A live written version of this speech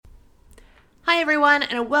Hi everyone,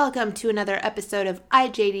 and welcome to another episode of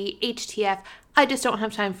IJD HTF. I just don't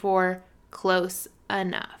have time for Close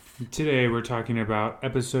Enough. Today we're talking about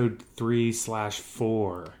episode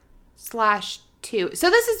 3/4. /2. So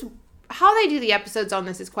this is how they do the episodes on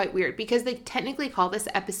this is quite weird because they technically call this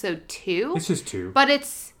episode 2. It's just 2. But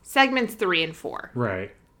it's segments 3 and 4.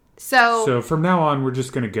 Right. So from now on we're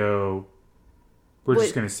just going to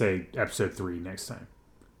just going to say episode 3 next time.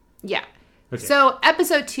 Yeah. Okay. So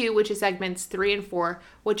episode 2, which is segments 3 and 4,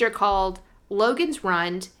 which are called Logan's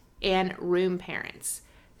Run and Room Parents.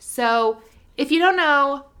 So if you don't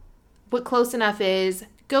know what Close Enough is,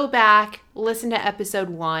 go back, listen to episode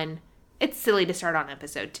 1. It's silly to start on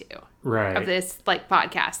episode 2 of this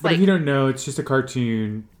podcast. But if you don't know, it's just a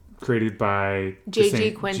cartoon created by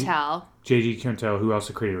J.G. Quintel. J.G. Quintel, who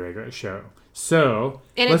also created a regular show. So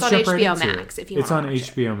and it's on HBO Max if you want to watch it. It's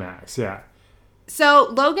on HBO Max, yeah. So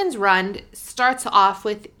Logan's Run starts off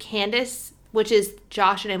with Candace, which is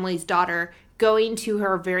Josh and Emily's daughter, going to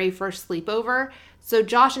her very first sleepover. So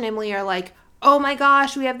Josh and Emily are like, oh my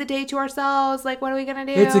gosh, we have the day to ourselves. Like, what are we going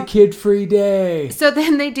to do? It's a kid-free day. So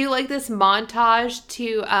then they do like this montage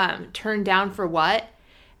to turn down for what?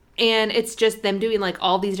 And it's just them doing like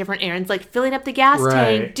all these different errands, like filling up the gas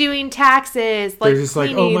tank, doing taxes. They're just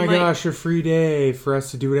cleaning, like, oh my gosh, a free day for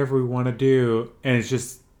us to do whatever we want to do. And it's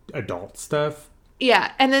just adult stuff.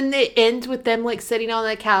 Yeah, and then it ends with them like sitting on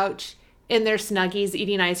the couch in their Snuggies,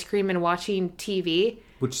 eating ice cream and watching TV.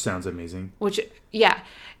 Which sounds amazing. Yeah.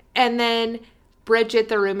 And then Bridget,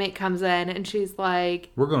 the roommate, comes in and she's like,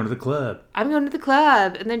 we're going to the club. I'm going to the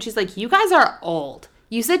club. And then she's like, you guys are old.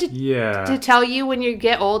 You said to tell you when you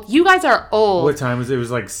get old. You guys are old. What time was it? It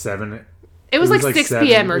was like 7. It was like 6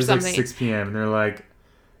 p.m. or something. It was like 6 p.m. And they're like,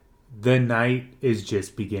 the night is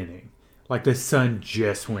just beginning. Like, the sun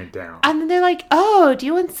just went down. And then they're like, oh, do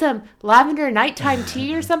you want some lavender nighttime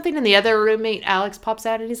tea or something? And the other roommate, Alex, pops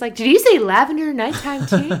out and he's like, did you say lavender nighttime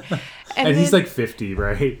tea? And he's like 50,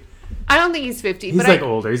 right? I don't think he's 50. He's like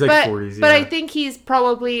older. He's like 40s. But I think he's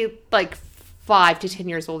probably like 5 to 10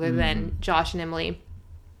 years older than Josh and Emily.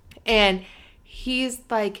 And he's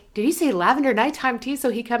like, did you say lavender nighttime tea?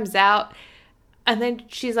 So he comes out. And then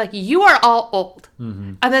she's like, you are all old.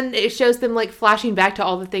 Mm-hmm. And then it shows them like flashing back to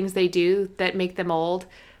all the things they do that make them old.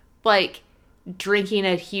 Like drinking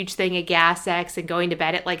a huge thing of Gas X and going to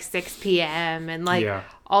bed at like 6 p.m. and like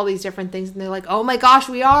all these different things. And they're like, oh my gosh,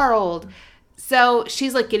 we are old. So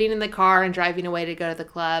she's like getting in the car and driving away to go to the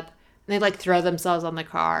club. And they like throw themselves on the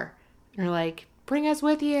car. And they're like, bring us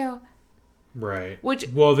with you. Right.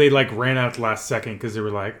 Well, they like ran out the last second because they were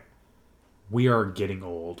like, we are getting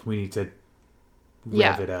old. We need to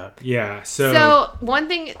rev it up. Yeah. So one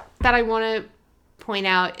thing that I want to point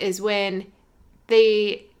out is when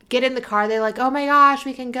they get in the car, they're like, oh my gosh,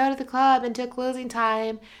 we can go to the club until closing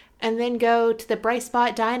time and then go to the Bright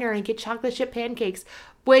Spot Diner and get chocolate chip pancakes,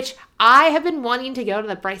 which I have been wanting to go to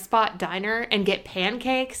the Bright Spot Diner and get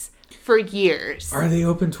pancakes for years. Are they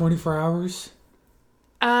open 24 hours?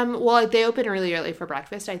 Well, they open really early for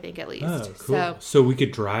breakfast, I think, at least. Oh, cool. So we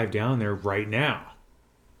could drive down there right now.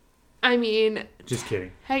 I mean, just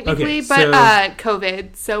kidding. Technically, okay, but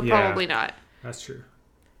COVID, so probably not. That's true.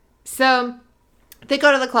 So they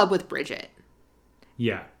go to the club with Bridget.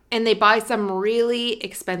 Yeah. And they buy some really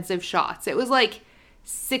expensive shots. It was like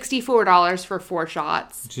 $64 for 4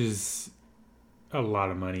 shots. Which is a lot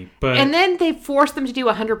of money. And then they forced them to do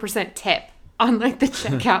 100% tip on like the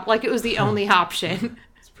checkout, like it was the only option.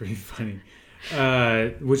 It's pretty funny.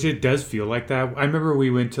 Which it does feel like that. I remember we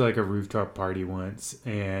went to like a rooftop party once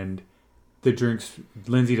and the drinks,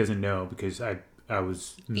 Lindsay doesn't know because I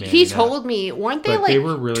was he told me, weren't they like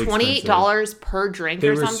were really $28 expensive. Per drink they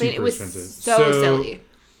or something? It was expensive. So silly.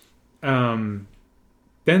 Then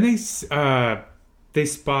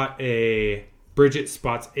Bridget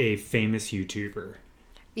spots a famous YouTuber.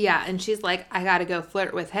 Yeah, and she's like, I gotta go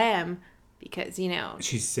flirt with him because, you know,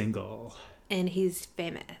 she's single. And he's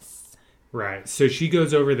famous. Right. So she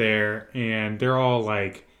goes over there and they're all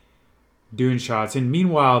like doing shots. And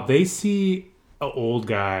meanwhile, they see an old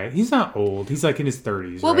guy. He's not old. He's like in his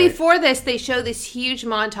 30s. Well, before this, they show this huge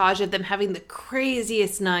montage of them having the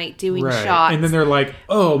craziest night doing shots. And then they're like,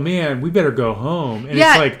 oh man, we better go home. And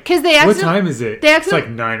yeah, it's like, because what time is it? It's like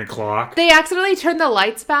 9 o'clock. They accidentally turn the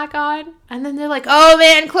lights back on. And then they're like, oh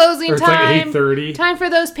man, closing time. It's like 8:30. Time for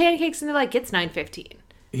those pancakes. And they're like, it's 9:15.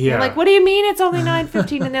 Yeah. They're like, what do you mean it's only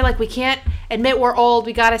 9:15? And they're like, we can't admit we're old.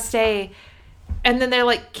 We gotta stay. And then they're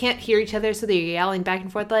like, can't hear each other. So they're yelling back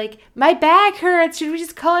and forth like, my back hurts. Should we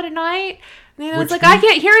just call it a night? And then it's like, I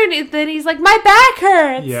can't hear anything. He's like, my back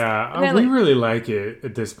hurts. Yeah. We really like it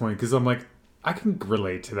at this point. Because I'm like, I can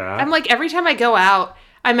relate to that. I'm like, every time I go out,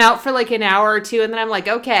 I'm out for like an hour or two, and then I'm like,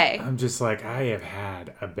 okay. I'm just like, I have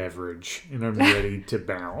had a beverage, and I'm ready to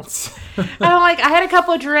bounce. And I'm like, I had a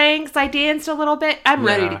couple of drinks. I danced a little bit. I'm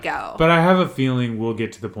ready to go. But I have a feeling we'll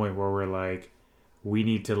get to the point where we're like, we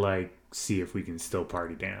need to like see if we can still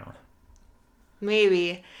party down.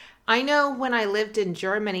 Maybe. I know when I lived in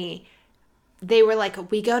Germany, they were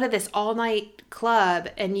like, we go to this all-night club,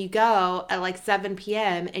 and you go at like 7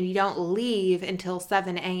 p.m. and you don't leave until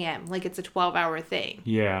 7 a.m. Like, it's a 12-hour thing.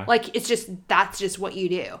 Yeah. Like, that's just what you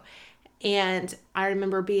do. And I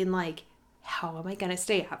remember being like, how am I going to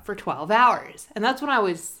stay up for 12 hours? And that's when I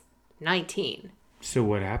was 19. So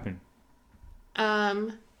what happened?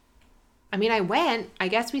 I mean, I went. I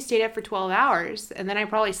guess we stayed up for 12 hours, and then I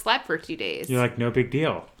probably slept for 2 days. You're like, no big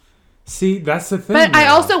deal. See, that's the thing. But I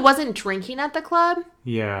also wasn't drinking at the club.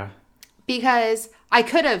 Yeah. Because I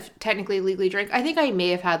could have technically legally drank. I think I may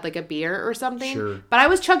have had like a beer or something. Sure. But I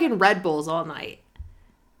was chugging Red Bulls all night.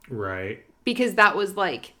 Right. Because that was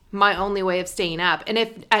like my only way of staying up. And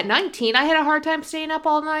if at 19 I had a hard time staying up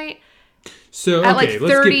all night, so at okay, like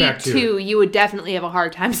let's get back to 32, you would definitely have a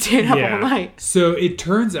hard time staying up all night. So it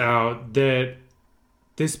turns out that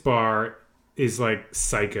this bar is like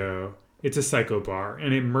psycho. It's a psycho bar,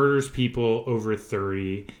 and it murders people over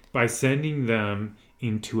 30 by sending them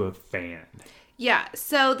into a fan. Yeah,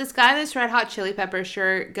 so this guy in this Red Hot Chili Pepper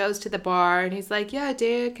shirt goes to the bar, and he's like, yeah,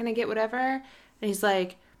 dude, can I get whatever? And he's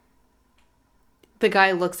like, the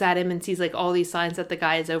guy looks at him and sees like all these signs that the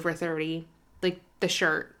guy is over 30, like the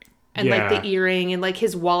shirt. And, like, the earring and, like,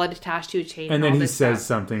 his wallet attached to a chain. And then he says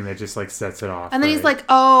something that just, like, sets it off. And then he's like,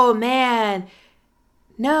 oh, man,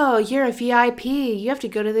 no, you're a VIP. You have to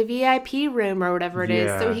go to the VIP room or whatever it is.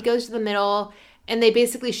 So he goes to the middle, and they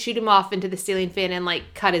basically shoot him off into the ceiling fan and,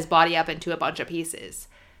 like, cut his body up into a bunch of pieces.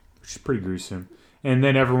 Which is pretty gruesome. And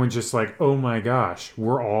then everyone's just like, oh, my gosh,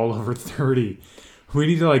 we're all over 30. We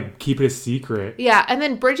need to, like, keep it a secret. Yeah, and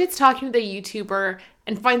then Bridget's talking to the YouTuber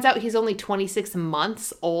and finds out he's only 26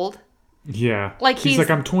 months old. Yeah. Like he's like,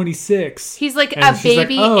 I'm 26. He's like and a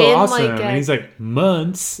baby like, oh, in awesome. like and he's like,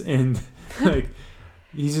 months. And like,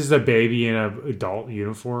 he's just a baby in an adult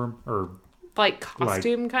uniform or like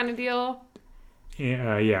costume kind of deal.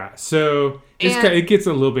 Yeah. So it gets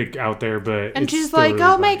a little bit out there, but and she's like,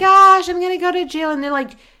 really my gosh, I'm going to go to jail. And they're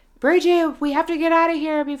like, Bridget, we have to get out of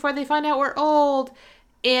here before they find out we're old.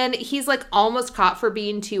 And he's like almost caught for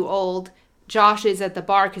being too old. Josh is at the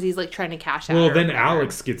bar because he's like trying to cash out. Well, then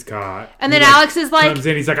Alex gets caught. And then Alex is like, comes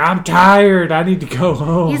in, he's like, I'm tired. I need to go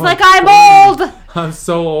home. He's like, I'm old. I'm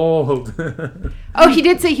so old. Oh, he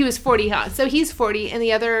did say he was 40, huh? So he's 40, and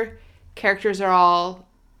the other characters are all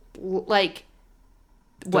like,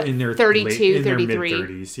 what, in their 32, 33. In their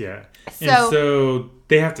mid-30s, yeah. And so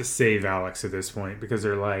they have to save Alex at this point because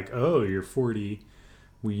they're like, oh, you're 40.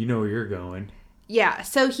 Well, you know where you're going. Yeah,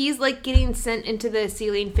 so he's like getting sent into the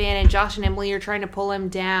ceiling fan, and Josh and Emily are trying to pull him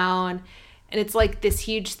down, and it's like this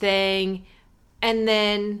huge thing. And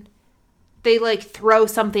then they like throw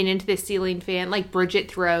something into the ceiling fan, like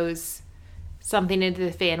Bridget throws something into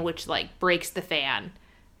the fan, which like breaks the fan,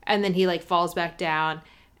 and then he like falls back down.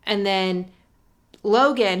 And then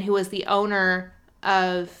Logan, who was the owner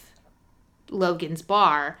of Logan's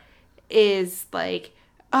bar, is like,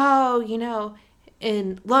 oh, you know,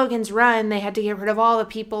 in Logan's Run, they had to get rid of all the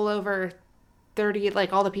people over 30,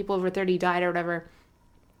 like all the people over 30 died or whatever.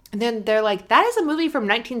 And then they're like, that is a movie from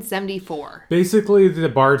 1974. Basically, the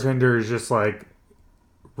bartender is just like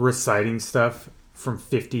reciting stuff from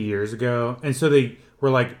 50 years ago. And so they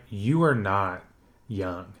were like, you are not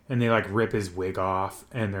young. And they like rip his wig off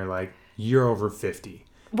and they're like, you're over 50.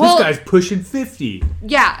 Well, this guy's pushing 50.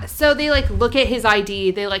 Yeah. So they like look at his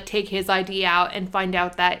ID. They like take his ID out and find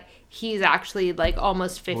out that he's actually like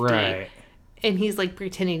almost 50. Right. And he's like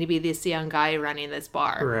pretending to be this young guy running this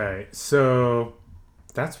bar. Right. So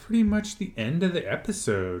that's pretty much the end of the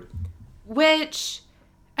episode. Which,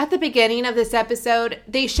 at the beginning of this episode,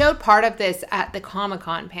 they showed part of this at the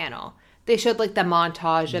Comic-Con panel. They showed like the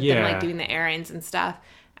montage of them like doing the errands and stuff.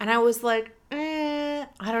 And I was like, I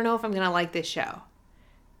don't know if I'm going to like this show.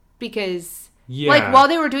 Because like while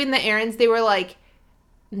they were doing the errands, they were like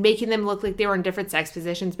making them look like they were in different sex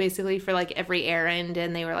positions basically for like every errand,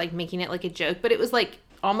 and they were like making it like a joke, but it was like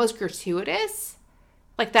almost gratuitous,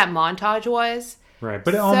 like that montage was. Right,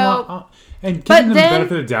 but and giving them the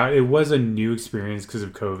benefit of the doubt, it was a new experience because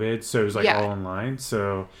of COVID, so it was like all online,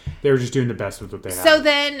 so they were just doing the best with what they had. So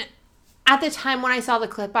then, at the time when I saw the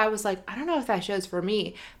clip, I was like, I don't know if that show's for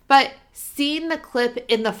me, but seeing the clip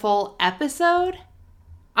in the full episode,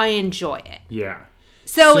 I enjoy it. Yeah.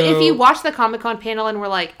 So if you watch the Comic-Con panel and were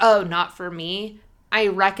like, oh, not for me, I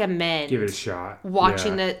recommend give it a shot.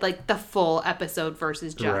 Watching the full episode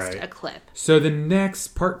versus just a clip. So the next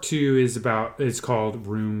part 2 is called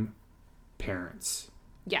Room Parents.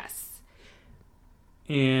 Yes.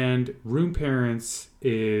 And Room Parents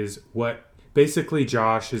is what basically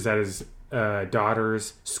Josh is at his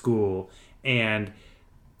daughter's school, and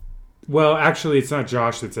well, actually, it's not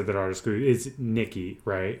Josh that's at the daughter's school. It's Nikki,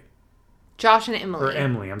 right? Josh and Emily. Or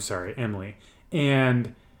Emily. I'm sorry, Emily.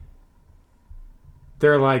 And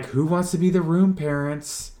they're like, "Who wants to be the room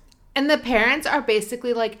parents?" And the parents are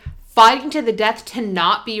basically like fighting to the death to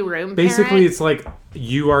not be room Basically, parents. it's like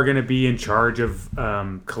you are going to be in charge of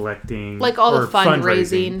collecting, like all the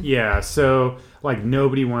fundraising. Yeah, so like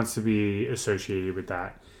nobody wants to be associated with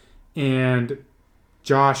that. And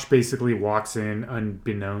Josh basically walks in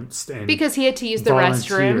unbeknownst and because he had to use the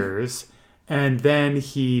restroom. And then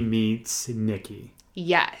he meets Nikki.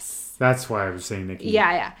 Yes. That's why I was saying Nikki.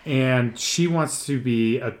 Yeah. And she wants to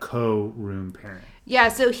be a co-room parent. Yeah,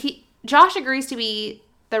 so Josh agrees to be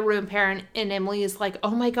the room parent, and Emily is like,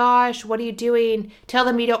 "Oh my gosh, what are you doing? Tell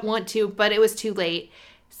them you don't want to," but it was too late.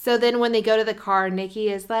 So then when they go to the car, Nikki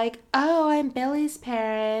is like, "Oh, I'm Billy's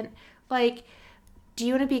parent. Like, do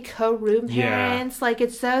you want to be co-room parents? Yeah. Like,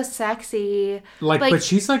 it's so sexy." Like, but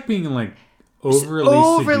she's like being like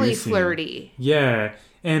overly seducing. Flirty. Yeah.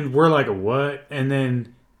 And we're like, what? And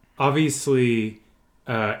then obviously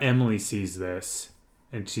Emily sees this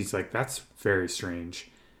and she's like, that's very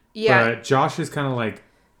strange. Yeah. But Josh is kind of like,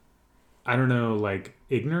 I don't know, like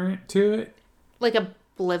ignorant to it. Like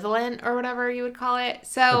oblivious or whatever you would call it.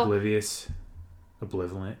 So oblivious.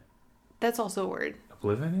 Oblivious. That's also a word.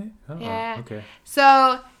 Oblivious? Oh, yeah. Okay.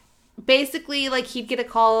 So basically, like, he'd get a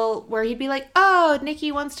call where he'd be like, "Oh,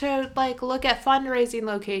 Nikki wants to like look at fundraising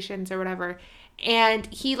locations or whatever," and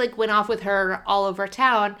he like went off with her all over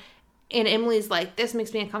town. And Emily's like, "This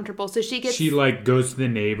makes me uncomfortable," so she like goes to the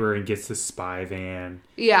neighbor and gets the spy van.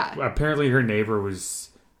 Yeah. Apparently, her neighbor was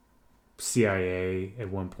CIA at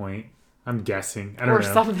one point. I'm guessing. I don't know.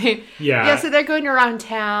 Or something. Yeah. Yeah. So they're going around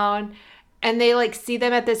town, and they like see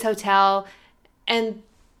them at this hotel, and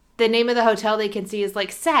the name of the hotel they can see is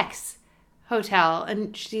like Sex Hotel.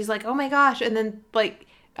 And she's like, "Oh my gosh." And then like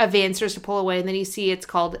a van starts to pull away, and then you see it's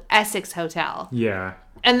called Essex Hotel. Yeah.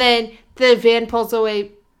 And then the van pulls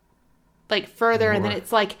away like further, and then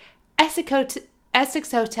it's like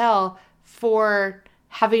Essex Hotel for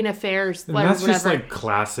having affairs. And that's whatever. Just like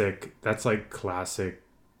classic. That's like classic.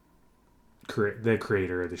 The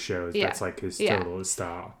creator of the show. Yeah. That's like his total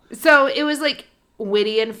style. So it was like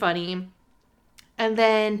witty and funny. And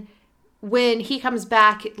then when he comes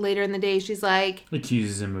back later in the day, she's like...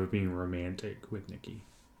 accuses him of being romantic with Nikki.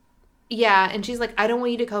 Yeah, and she's like, "I don't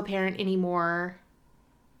want you to co-parent anymore.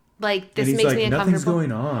 Like, this makes me uncomfortable." Nothing's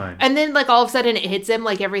going on. And then, like, all of a sudden it hits him,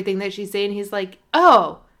 like, everything that she's saying. He's like,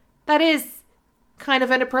 "Oh, that is kind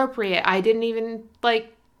of inappropriate. I didn't even,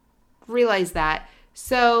 like, realize that."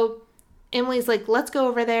 So Emily's like, "Let's go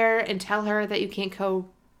over there and tell her that you can't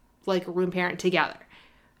room parent together."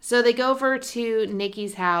 So they go over to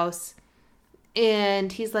Nikki's house,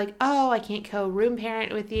 and he's like, "Oh, I can't co-room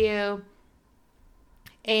parent with you."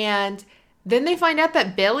 And then they find out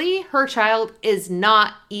that Billy, her child, is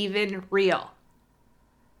not even real.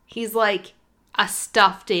 He's like a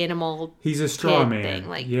stuffed animal. He's a straw man. Thing.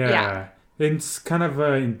 Like, yeah. It's kind of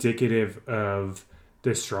indicative of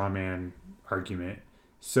the straw man argument.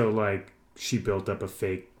 So, like, she built up a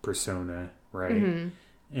fake persona, right? Mm-hmm.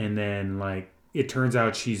 And then, like, it turns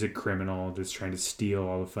out she's a criminal that's trying to steal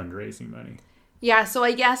all the fundraising money. Yeah, so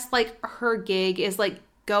I guess, like, her gig is, like,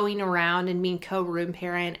 going around and being co-room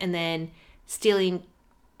parent and then stealing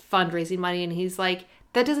fundraising money. And he's like,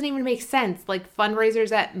 "That doesn't even make sense. Like,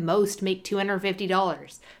 fundraisers at most make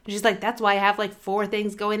 $250. And she's like, "That's why I have, like, 4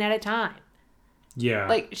 things going at a time." Yeah.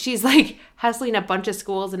 Like, she's, like, hustling a bunch of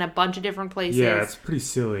schools in a bunch of different places. Yeah, it's pretty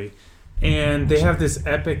silly. And they have this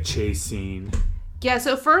epic chase scene. Yeah,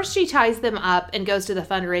 so first she ties them up and goes to the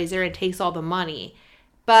fundraiser and takes all the money.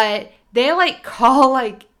 But they, like, call,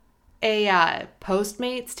 like, a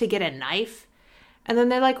Postmates to get a knife. And then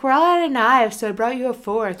they're like, "We're all out of knives, so I brought you a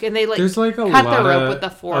fork." And they, like, there's, like, cut the rope with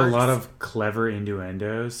the forks. A lot of clever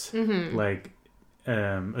innuendos, like,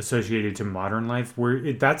 associated to modern life.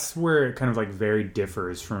 That's where it kind of, like, very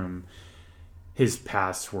differs from his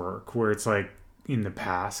past work, where it's, like, in the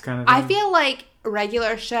past kind of thing. I feel like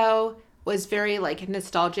Regular Show was very, like,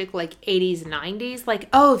 nostalgic, like, 80s, 90s. Like,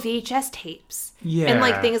 oh, VHS tapes. Yeah. And,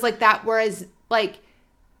 like, things like that. Whereas, like,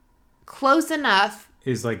 Close Enough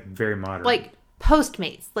is, like, very modern. Like,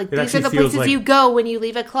 Postmates. Like, these are the places like, you go when you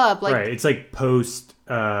leave a club. Like, right. It's, like, post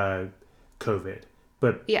COVID.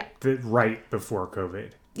 But right before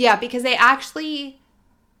COVID. Yeah, because they actually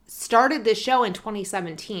started this show in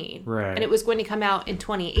 2017. Right. And it was going to come out in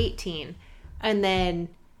 2018. And then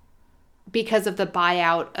because of the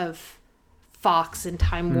buyout of Fox and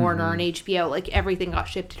Time Warner and HBO, like everything got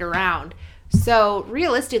shifted around. So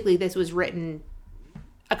realistically, this was written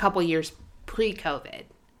a couple years pre-COVID.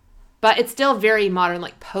 But it's still very modern.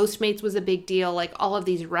 Like Postmates was a big deal. Like all of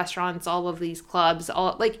these restaurants, all of these clubs,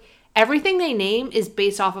 all like everything they name is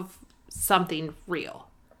based off of something real,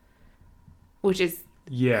 which is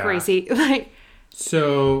crazy. Like,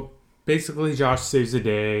 so basically, Josh saves the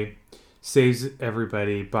day, saves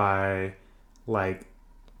everybody by like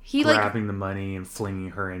grabbing the money and flinging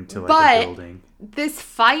her into like a building. This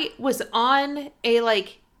fight was on a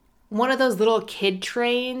like one of those little kid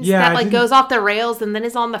trains that like goes off the rails and then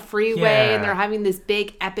is on the freeway and they're having this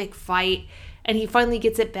big epic fight and he finally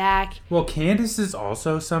gets it back. Well, Candace is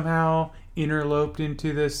also somehow interloped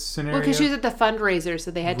into this scenario. Well, because she was at the fundraiser,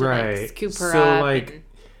 so they had to like scoop her up. So like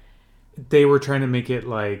they were trying to make it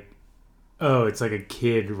like, oh, it's like a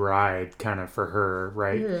kid ride kind of for her,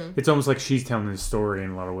 right? Mm-hmm. It's almost like she's telling the story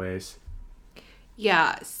in a lot of ways.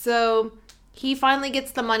 Yeah, so he finally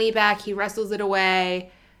gets the money back. He wrestles it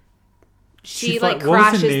away. She like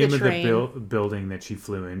crashes the train. What was the name of the building that she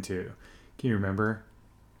flew into? Can you remember?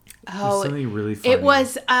 Oh, something really funny. It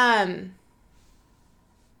was I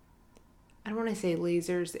don't want to say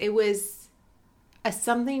lasers. It was a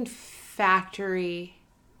something factory.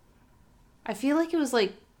 I feel like it was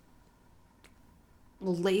like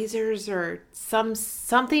lasers or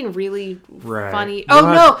something really funny. Oh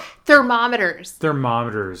no, thermometers.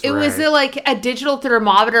 Thermometers. It was like a digital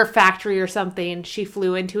thermometer factory or something she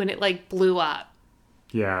flew into and it like blew up.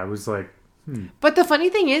 Yeah, it was like But the funny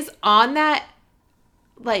thing is on that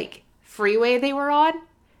like freeway they were on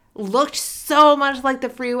looked so much like the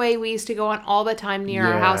freeway we used to go on all the time near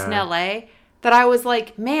our house in LA that I was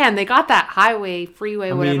like, man, they got that highway,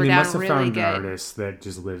 freeway, whatever down really good. They must have found an artist that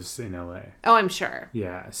just lives in LA. Oh, I'm sure.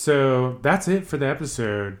 Yeah, so that's it for the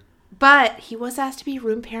episode. But he was asked to be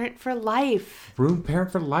room parent for life. Room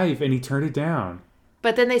parent for life, and he turned it down.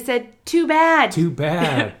 But then they said, too bad. Too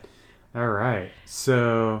bad. All right,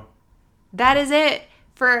 so that is it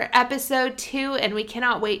for episode 2, and we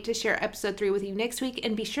cannot wait to share episode 3 with you next week.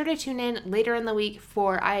 And be sure to tune in later in the week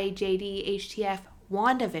for IJD HTF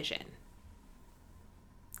WandaVision.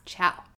 Ciao.